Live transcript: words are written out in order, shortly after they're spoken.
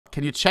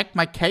Can you check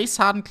my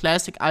case-hardened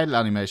classic idle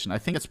animation? I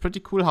think it's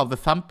pretty cool how the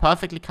thumb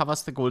perfectly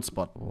covers the gold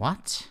spot.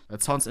 What?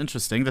 That sounds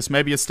interesting. This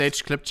may be a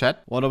staged clip,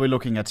 chat. What are we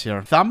looking at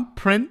here? Thumb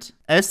print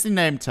as the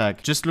name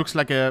tag. Just looks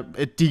like a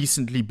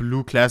decently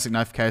blue classic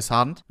knife case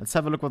hardened. Let's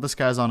have a look what this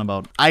guy is on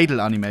about. Idle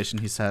animation,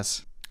 he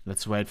says.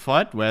 Let's wait for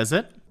it. Where is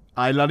it?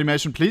 Idle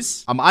animation,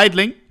 please. I'm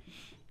idling.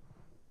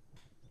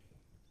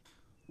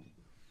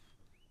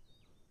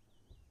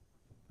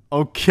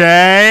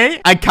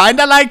 Okay. I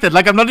kinda like that.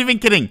 Like, I'm not even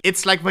kidding.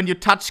 It's like when you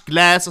touch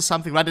glass or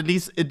something, right? It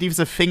leaves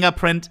a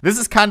fingerprint. This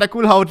is kinda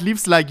cool how it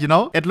leaves, like, you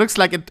know? It looks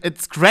like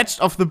it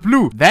scratched off the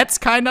blue. That's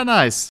kinda nice.